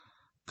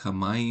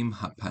Kamayim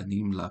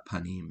hapanim la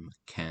panim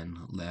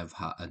ken lev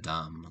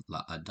ha'adam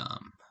la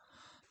adam.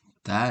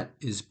 That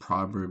is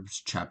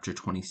Proverbs chapter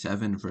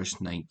 27,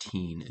 verse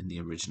 19 in the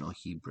original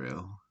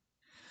Hebrew.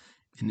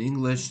 In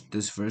English,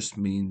 this verse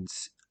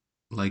means,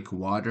 like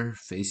water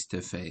face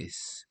to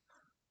face,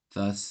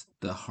 thus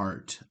the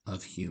heart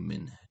of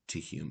human to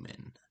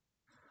human.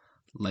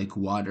 Like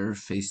water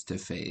face to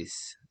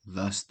face,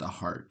 thus the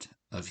heart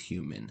of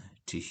human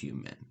to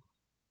human.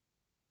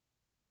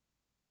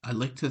 I'd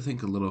like to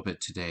think a little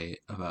bit today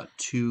about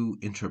two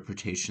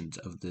interpretations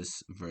of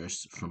this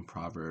verse from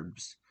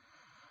Proverbs,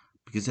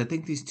 because I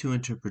think these two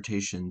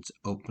interpretations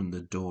open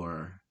the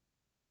door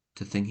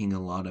to thinking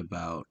a lot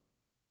about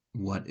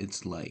what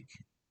it's like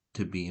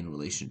to be in a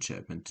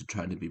relationship and to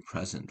try to be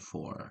present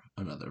for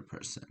another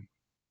person.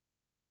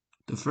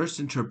 The first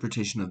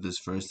interpretation of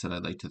this verse that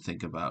I'd like to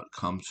think about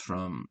comes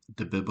from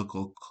the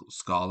biblical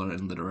scholar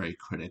and literary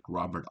critic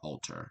Robert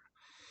Alter.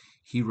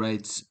 He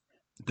writes,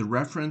 "The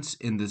reference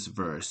in this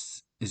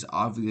verse is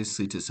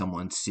obviously to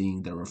someone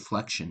seeing their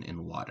reflection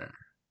in water.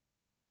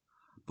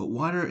 But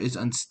water is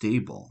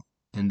unstable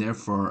and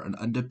therefore an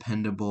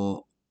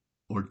undependable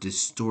or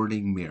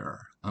distorting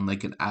mirror,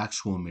 unlike an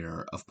actual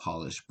mirror of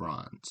polished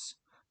bronze.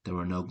 There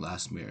were no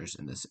glass mirrors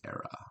in this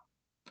era.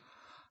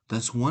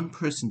 Thus, one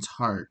person's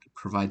heart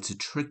provides a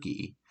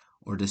tricky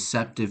or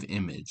deceptive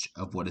image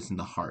of what is in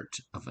the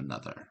heart of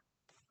another."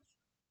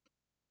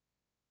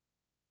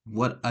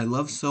 What I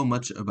love so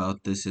much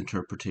about this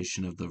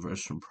interpretation of the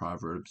verse from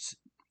Proverbs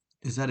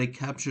is that it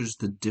captures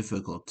the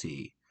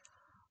difficulty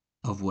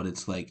of what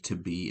it's like to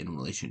be in a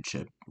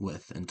relationship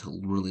with and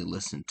to really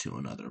listen to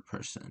another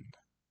person.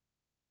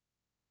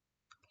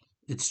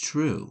 It's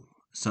true.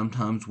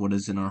 Sometimes what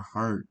is in our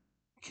heart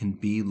can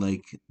be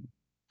like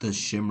the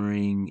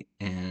shimmering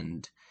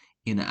and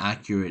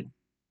inaccurate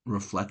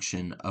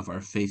reflection of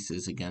our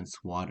faces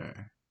against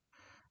water.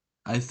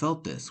 I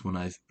felt this when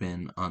I've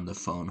been on the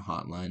phone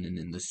hotline and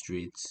in the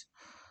streets.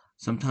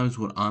 Sometimes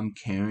what I'm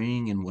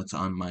carrying and what's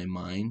on my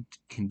mind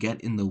can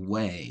get in the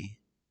way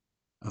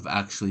of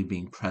actually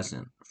being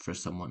present for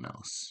someone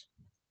else.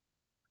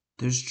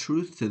 There's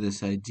truth to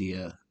this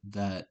idea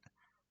that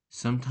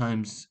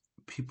sometimes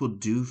people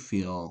do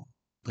feel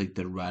like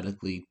they're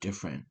radically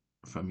different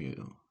from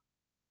you.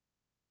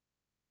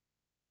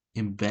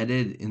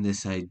 Embedded in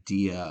this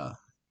idea,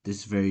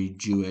 this very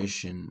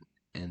Jewish and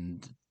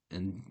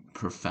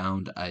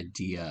profound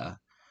idea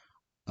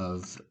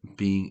of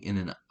being in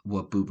an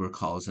what Buber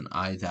calls an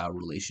I-thou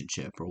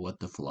relationship, or what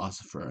the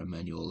philosopher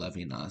Emmanuel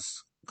Levinas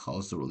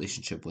calls the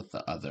relationship with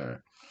the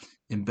other.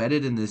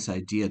 Embedded in this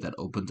idea that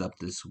opens up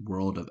this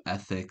world of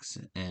ethics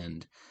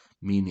and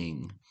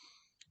meaning,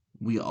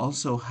 we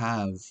also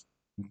have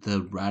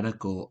the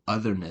radical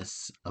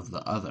otherness of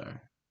the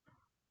other.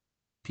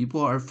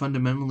 People are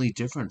fundamentally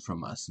different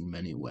from us in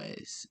many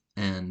ways,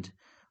 and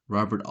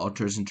Robert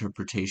Alter's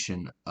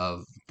interpretation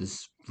of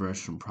this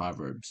verse from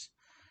Proverbs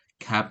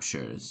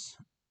captures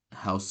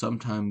how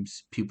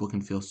sometimes people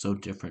can feel so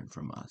different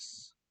from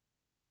us.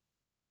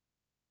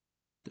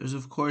 There's,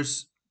 of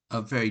course,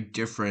 a very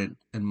different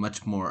and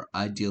much more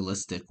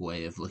idealistic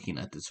way of looking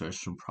at this verse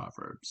from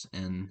Proverbs,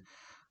 and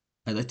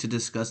I'd like to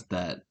discuss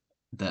that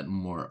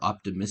more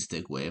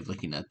optimistic way of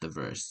looking at the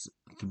verse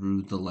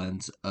through the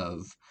lens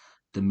of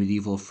the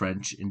medieval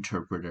French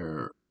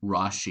interpreter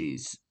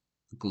Rashi's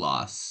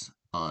gloss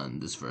on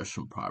this verse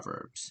from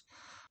Proverbs.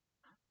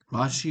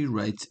 Rashi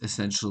writes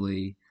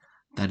essentially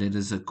that it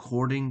is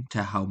according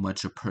to how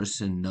much a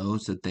person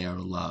knows that they are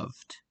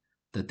loved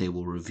that they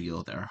will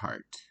reveal their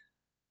heart.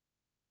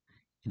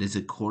 It is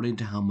according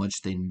to how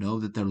much they know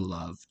that they're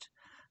loved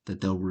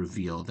that they'll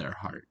reveal their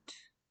heart.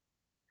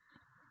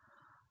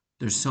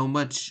 There's so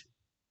much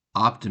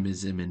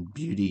optimism and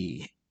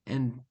beauty,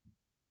 and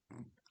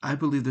I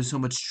believe there's so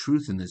much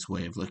truth in this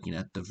way of looking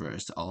at the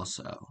verse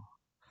also.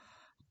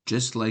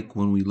 Just like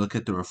when we look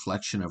at the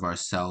reflection of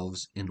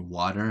ourselves in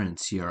water and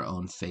see our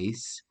own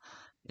face,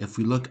 if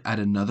we look at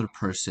another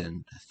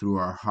person through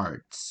our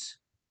hearts,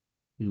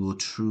 we will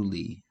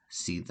truly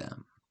see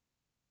them.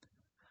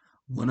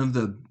 One of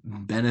the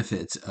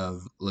benefits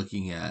of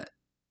looking at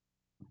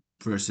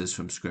verses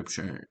from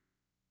Scripture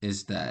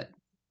is that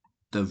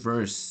the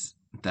verse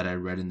that I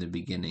read in the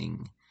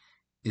beginning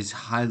is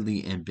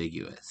highly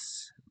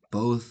ambiguous.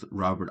 Both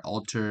Robert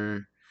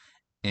Alter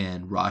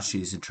and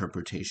Rashi's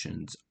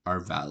interpretations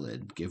are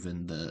valid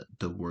given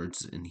the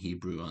words in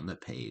Hebrew on the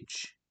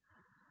page.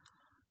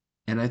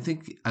 And I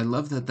think I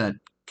love that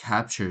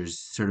captures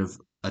sort of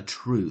a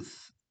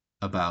truth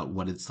about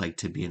what it's like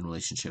to be in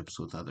relationships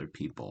with other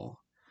people.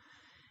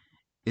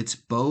 It's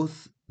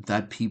both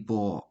that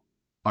people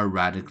are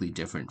radically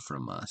different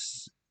from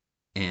us,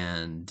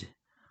 and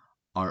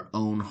our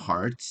own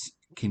hearts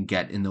can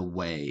get in the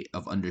way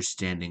of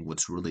understanding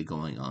what's really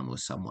going on with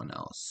someone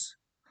else.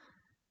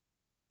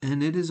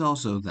 And it is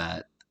also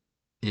that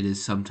it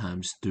is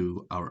sometimes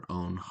through our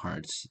own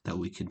hearts that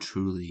we can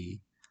truly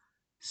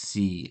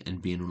see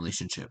and be in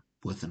relationship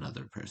with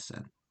another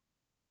person.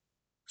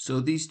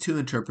 So these two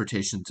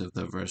interpretations of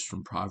the verse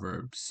from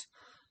Proverbs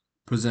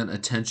present a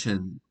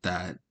tension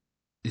that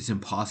is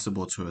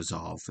impossible to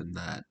resolve, and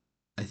that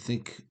I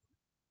think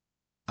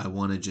I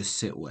want to just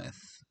sit with.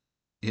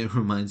 It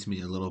reminds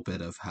me a little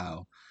bit of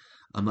how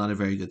I'm not a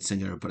very good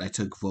singer, but I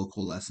took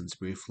vocal lessons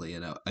briefly,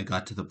 and I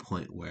got to the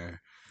point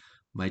where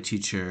my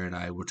teacher and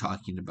I were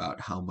talking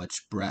about how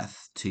much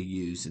breath to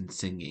use in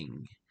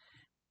singing.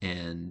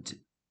 And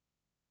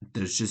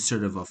there's just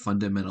sort of a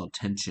fundamental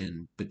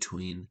tension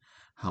between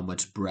how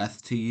much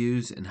breath to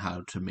use and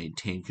how to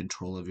maintain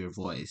control of your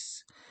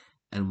voice.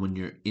 And when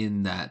you're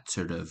in that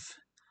sort of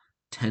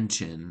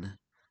tension,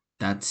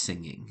 that's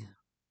singing.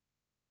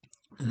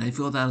 And I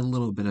feel that a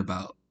little bit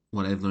about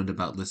what I've learned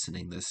about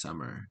listening this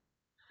summer.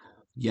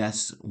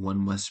 Yes, one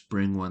must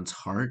bring one's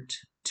heart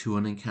to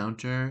an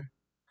encounter,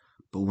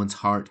 but one's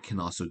heart can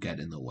also get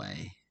in the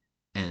way.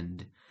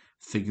 And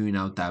figuring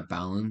out that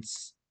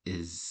balance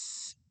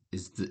is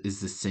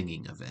the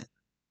singing of it.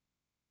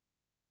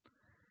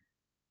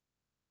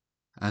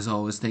 As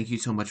always, thank you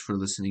so much for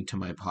listening to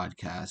my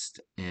podcast.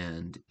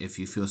 And if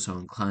you feel so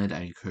inclined,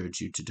 I encourage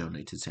you to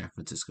donate to San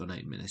Francisco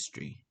Night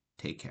Ministry.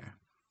 Take care.